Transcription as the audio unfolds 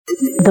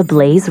The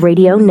Blaze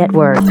Radio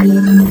Network.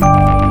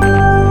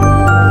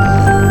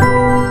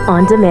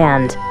 On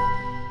demand.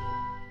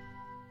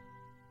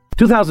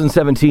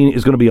 2017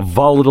 is going to be a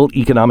volatile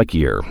economic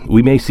year.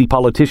 We may see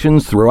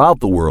politicians throughout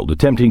the world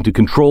attempting to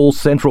control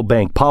central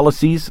bank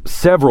policies.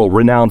 Several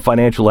renowned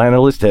financial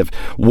analysts have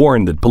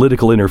warned that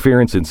political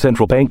interference in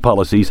central bank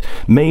policies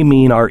may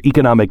mean our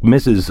economic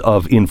misses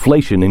of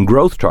inflation and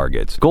growth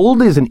targets.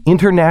 Gold is an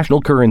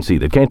international currency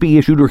that can't be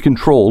issued or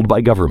controlled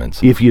by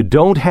governments. If you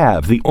don't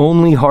have the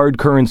only hard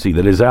currency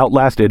that has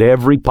outlasted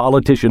every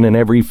politician and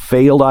every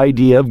failed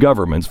idea of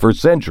governments for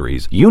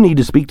centuries, you need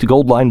to speak to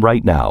Goldline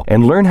right now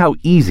and learn how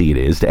easy it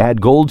is to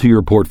add gold to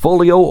your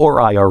portfolio or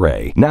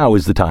IRA. Now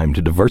is the time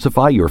to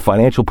diversify your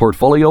financial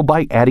portfolio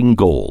by adding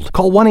gold.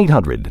 Call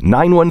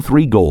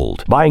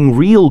 1-800-913-GOLD. Buying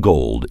real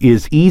gold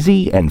is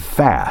easy and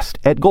fast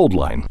at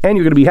Goldline. And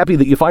you're going to be happy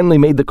that you finally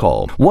made the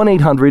call.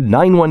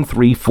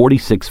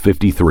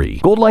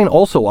 1-800-913-4653. Goldline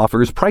also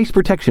offers price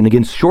protection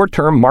against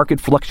short-term market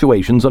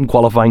fluctuations on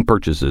qualifying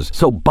purchases.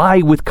 So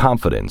buy with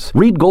confidence.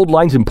 Read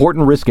Goldline's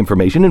important risk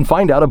information and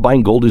find out if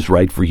buying gold is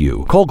right for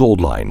you. Call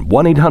Goldline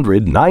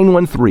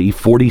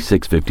 1-800-913-4653. This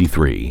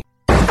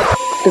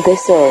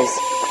is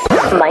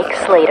Mike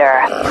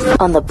Slater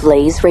on the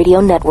Blaze Radio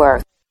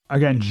Network.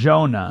 Again,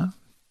 Jonah,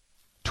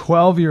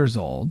 12 years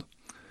old,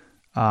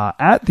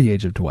 at the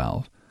age of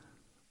 12,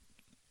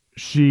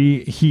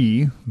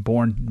 he,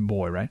 born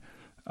boy, right,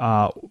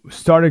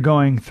 started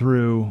going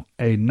through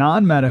a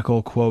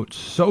non-medical, quote,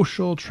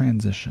 social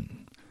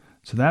transition.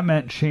 So that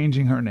meant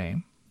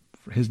changing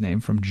his name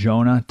from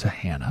Jonah to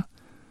Hannah,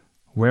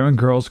 wearing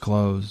girls'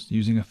 clothes,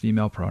 using a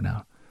female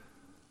pronoun.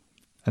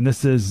 And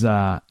this is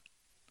the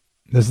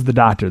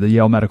doctor, the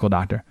Yale medical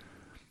doctor.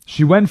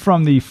 She went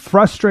from the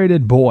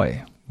frustrated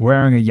boy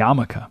wearing a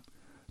yarmulke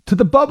to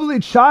the bubbly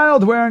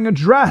child wearing a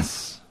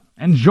dress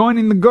and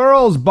joining the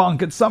girls'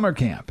 bunk at summer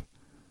camp.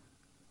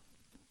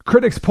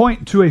 Critics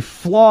point to a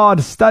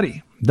flawed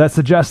study that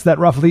suggests that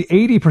roughly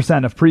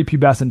 80% of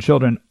prepubescent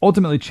children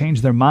ultimately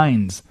change their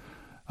minds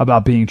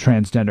about being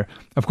transgender.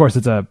 Of course,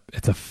 it's a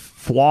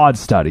flawed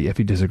study if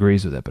he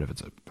disagrees with it, but if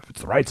it's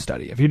the right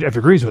study, if he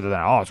agrees with it,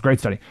 then it's a great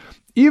study.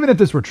 Even if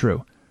this were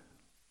true,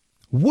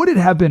 would it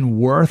have been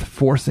worth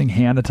forcing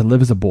Hannah to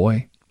live as a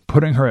boy,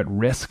 putting her at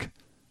risk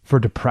for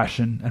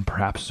depression and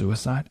perhaps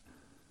suicide?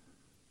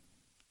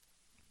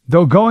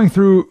 Though going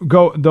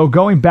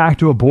back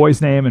to a boy's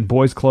name and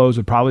boy's clothes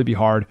would probably be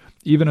hard,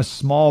 even a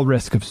small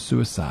risk of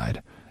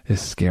suicide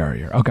is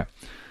scarier. Okay.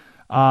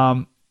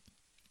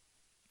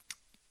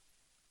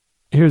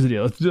 Here's the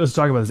deal. Let's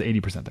talk about this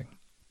 80% thing.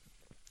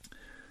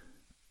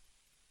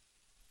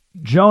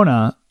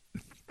 Jonah,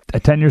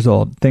 at 10 years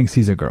old, thinks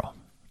he's a girl.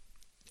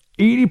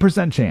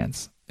 80%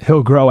 chance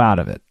he'll grow out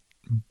of it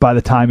by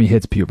the time he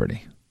hits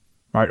puberty,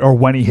 right? Or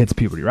when he hits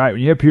puberty, right?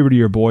 When you hit puberty,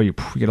 you're a boy, you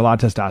get a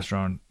lot of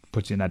testosterone,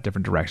 puts you in that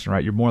different direction,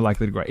 right? You're more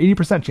likely to grow.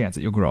 80% chance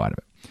that you'll grow out of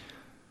it.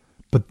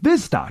 But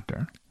this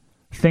doctor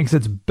thinks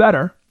it's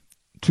better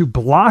to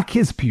block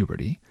his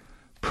puberty,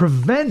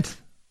 prevent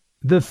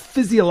the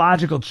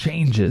physiological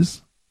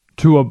changes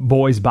to a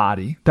boy's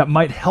body that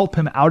might help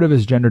him out of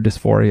his gender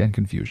dysphoria and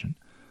confusion.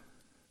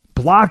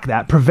 Block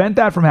that, prevent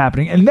that from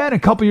happening, and then a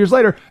couple years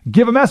later,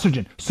 give him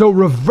estrogen. So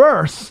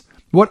reverse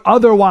what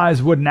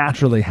otherwise would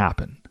naturally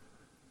happen.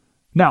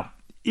 Now,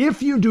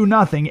 if you do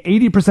nothing,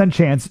 80%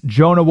 chance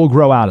Jonah will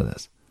grow out of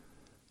this.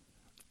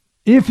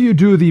 If you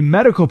do the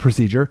medical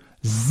procedure,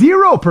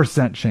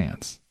 0%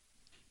 chance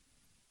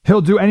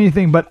he'll do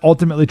anything but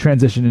ultimately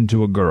transition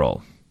into a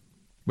girl,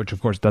 which of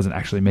course doesn't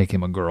actually make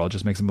him a girl. It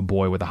just makes him a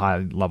boy with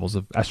high levels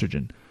of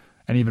estrogen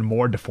and even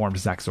more deformed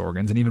sex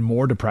organs and even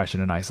more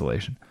depression and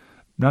isolation.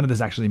 None of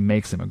this actually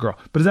makes him a girl.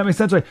 But does that make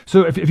sense? Right?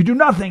 So if you do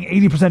nothing,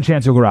 80%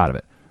 chance you'll grow out of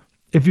it.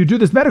 If you do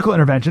this medical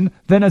intervention,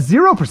 then a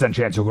 0%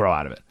 chance you'll grow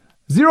out of it.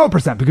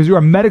 0%, because you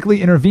are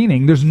medically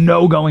intervening. There's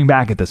no going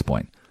back at this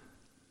point.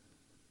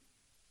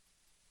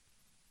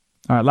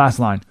 All right, last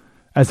line.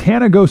 As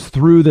Hannah goes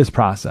through this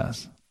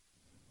process,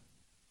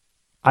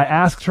 I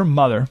asked her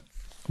mother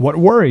what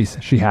worries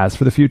she has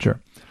for the future.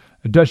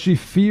 Does she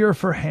fear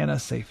for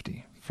Hannah's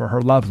safety, for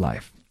her love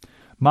life?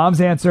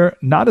 Mom's answer,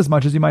 not as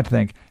much as you might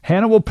think.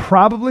 Hannah will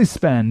probably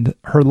spend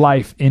her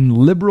life in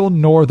liberal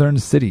northern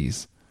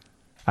cities.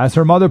 As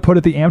her mother put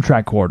it, the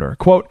Amtrak corridor,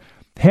 quote,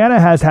 Hannah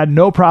has had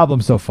no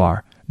problem so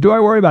far. Do I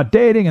worry about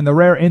dating and the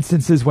rare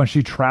instances when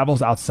she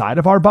travels outside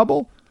of our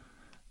bubble?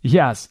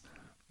 Yes,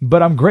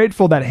 but I'm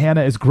grateful that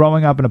Hannah is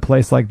growing up in a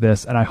place like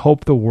this, and I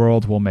hope the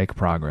world will make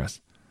progress.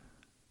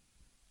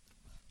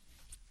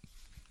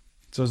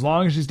 So as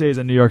long as she stays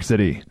in New York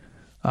City,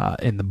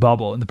 in the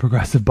bubble, in the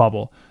progressive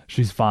bubble,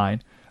 she's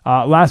fine.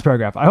 Last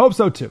paragraph. I hope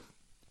so too.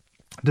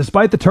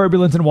 Despite the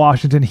turbulence in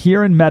Washington,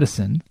 here in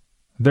medicine,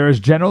 there is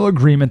general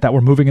agreement that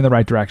we're moving in the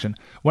right direction.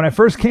 When I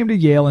first came to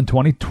Yale in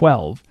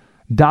 2012,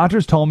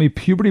 doctors told me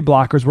puberty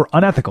blockers were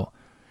unethical.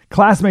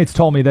 Classmates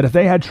told me that if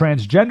they had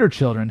transgender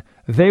children,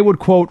 they would,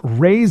 quote,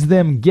 raise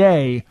them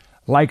gay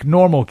like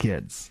normal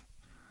kids.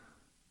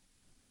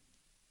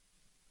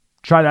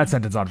 Try that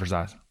sentence on for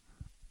size.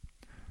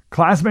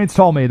 Classmates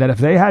told me that if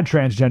they had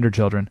transgender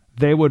children,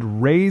 they would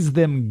raise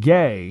them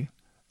gay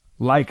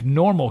like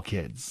normal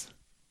kids.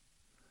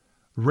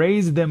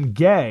 Raise them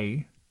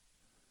gay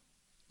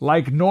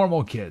like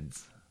normal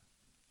kids.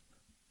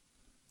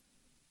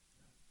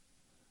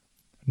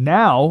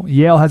 Now,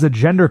 Yale has a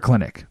gender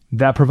clinic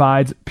that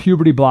provides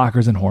puberty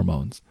blockers and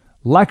hormones.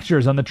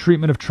 Lectures on the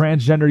treatment of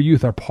transgender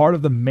youth are part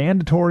of the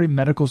mandatory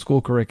medical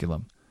school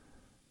curriculum.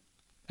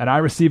 And I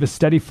receive a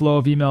steady flow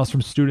of emails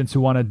from students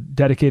who want to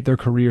dedicate their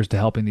careers to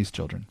helping these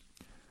children.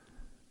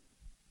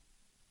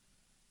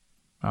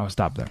 I will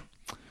stop there.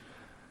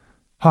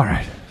 All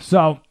right,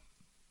 so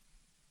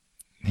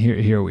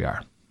here we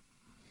are.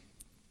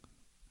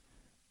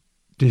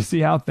 Do you see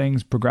how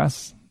things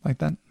progress like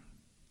that?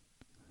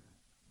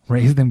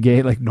 Raise them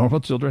gay like normal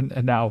children,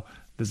 and now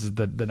this is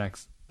the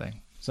next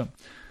thing. So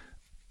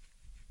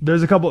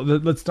there's a couple.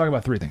 Let's talk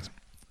about three things: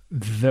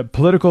 the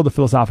political, the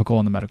philosophical,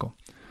 and the medical.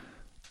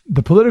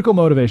 The political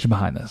motivation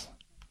behind this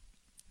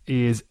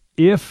is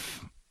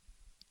if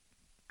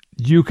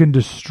you can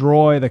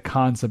destroy the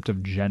concept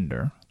of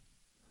gender,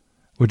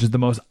 which is the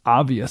most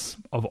obvious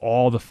of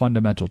all the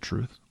fundamental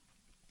truth.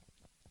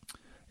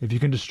 If you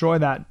can destroy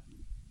that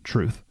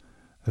truth,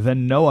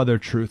 then no other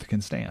truth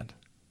can stand.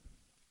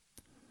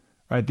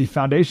 Right? The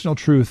foundational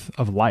truth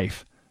of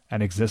life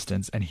and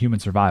existence and human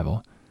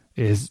survival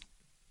is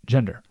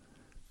gender,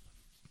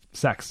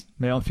 sex,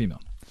 male and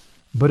female.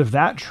 But if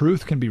that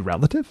truth can be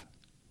relative,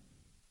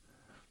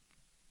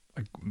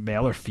 like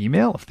male or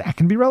female, if that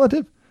can be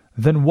relative,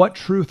 then what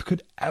truth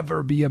could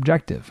ever be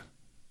objective?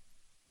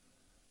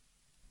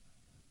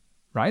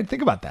 Right?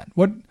 Think about that.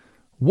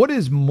 What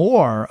is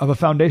more of a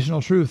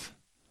foundational truth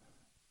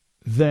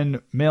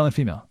than male and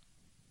female?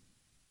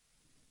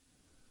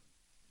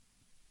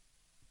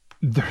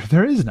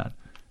 There is none.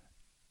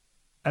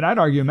 And I'd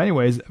argue in many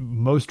ways,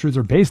 most truths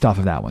are based off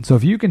of that one. So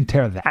if you can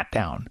tear that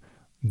down,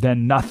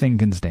 then nothing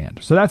can stand.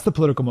 So that's the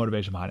political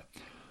motivation behind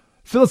it.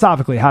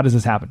 Philosophically, how does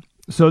this happen?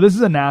 So this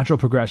is a natural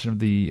progression of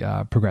the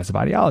progressive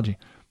ideology,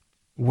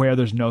 where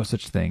there's no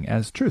such thing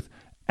as truth.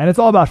 And it's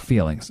all about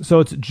feelings. So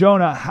it's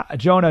Jonah,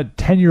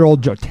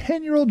 10-year-old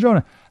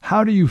Jonah.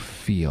 How do you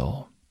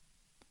feel?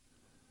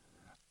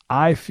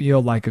 I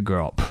feel like a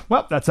girl.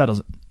 Well, that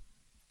settles it.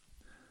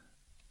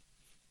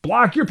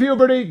 Block your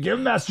puberty, give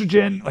them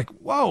estrogen. Like,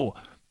 whoa.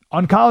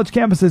 On college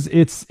campuses,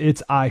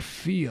 it's I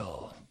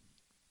feel.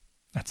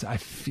 That's I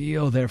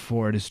feel,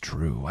 therefore it is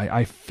true.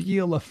 I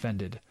feel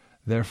offended,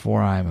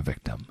 therefore I am a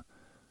victim.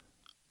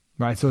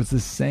 Right? So it's the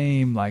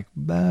same, like,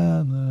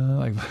 blah, blah,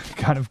 like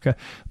kind of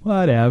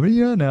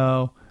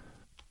whatever,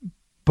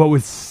 but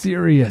with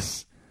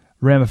serious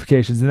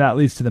ramifications, and that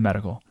leads to the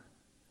medical.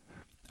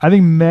 I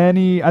think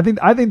a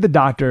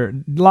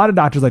lot of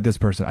doctors like this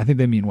person, I think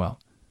they mean well.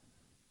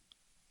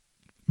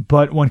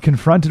 But when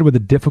confronted with a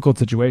difficult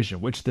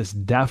situation, which this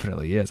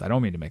definitely is, I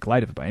don't mean to make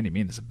light of it by any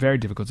means, it's a very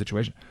difficult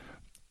situation.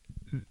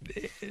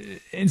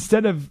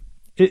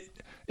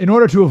 In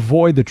order to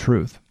avoid the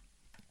truth,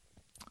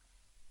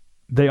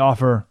 they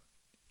offer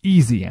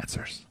easy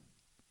answers.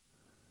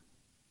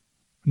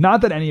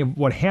 Not that any of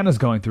what Hannah's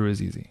going through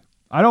is easy.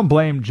 I don't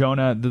blame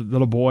Jonah, the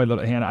little boy,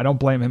 little Hannah. I don't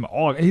blame him at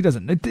all. He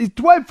doesn't. He's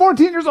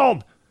 14 years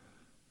old.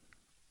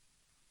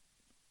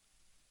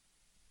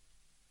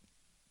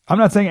 I'm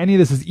not saying any of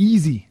this is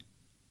easy,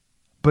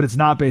 but it's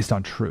not based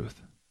on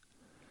truth.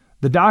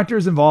 The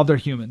doctors involved are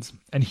humans,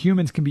 and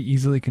humans can be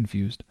easily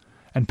confused,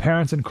 and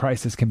parents in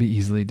crisis can be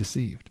easily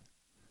deceived.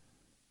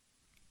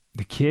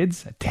 The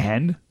kids at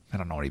 10, they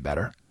don't know any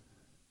better.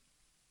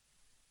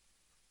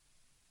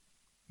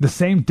 The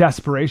same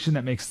desperation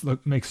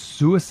that makes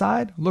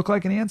suicide look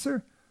like an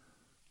answer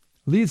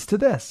leads to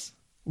this,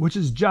 which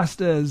is just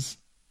as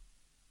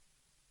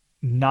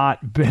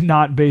not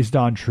based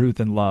on truth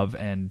and love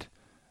and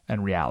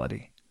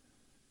reality.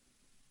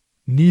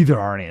 Neither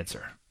are an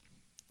answer.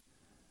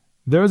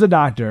 There was a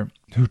doctor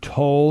who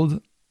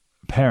told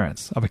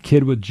parents of a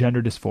kid with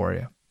gender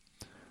dysphoria,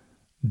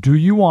 do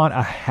you want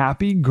a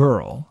happy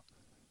girl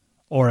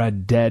or a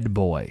dead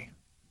boy?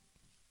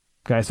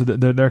 Okay, so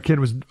their kid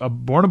was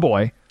born a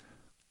boy,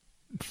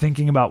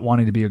 thinking about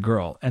wanting to be a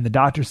girl. And the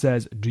doctor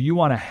says, do you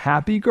want a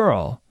happy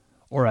girl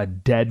or a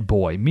dead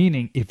boy?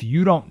 Meaning, if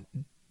you don't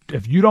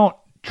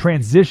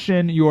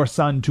transition your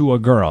son to a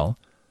girl,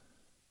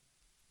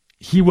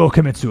 he will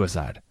commit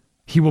suicide.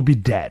 He will be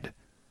dead.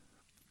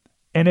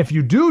 And if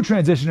you do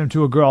transition him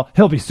to a girl,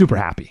 he'll be super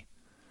happy.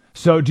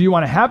 So do you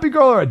want a happy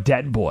girl or a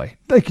dead boy?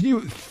 Like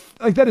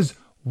that is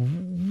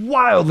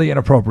wildly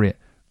inappropriate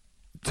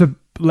to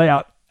lay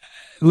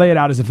it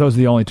out as if those are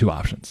the only two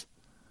options.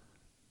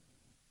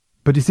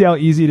 But do you see how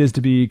easy it is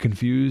to be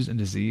confused and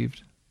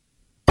deceived?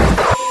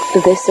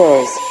 This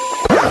is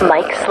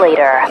Mike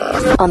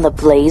Slater on the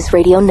Blaze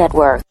Radio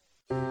Network.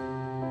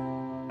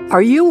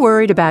 Are you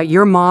worried about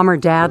your mom or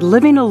dad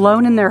living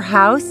alone in their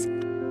house?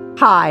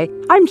 Hi,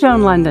 I'm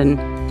Joan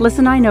London.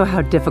 Listen, I know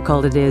how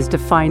difficult it is to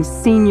find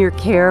senior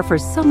care for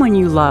someone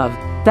you love.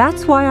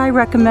 That's why I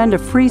recommend a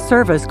free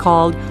service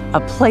called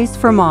A Place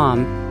for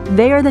Mom.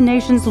 They are the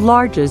nation's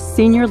largest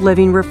senior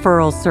living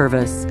referral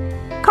service.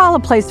 Call A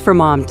Place for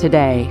Mom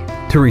today.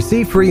 To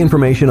receive free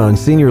information on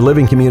senior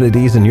living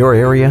communities in your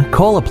area,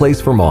 call A Place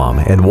for Mom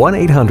at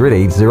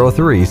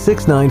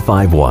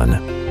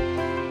 1-800-803-6951.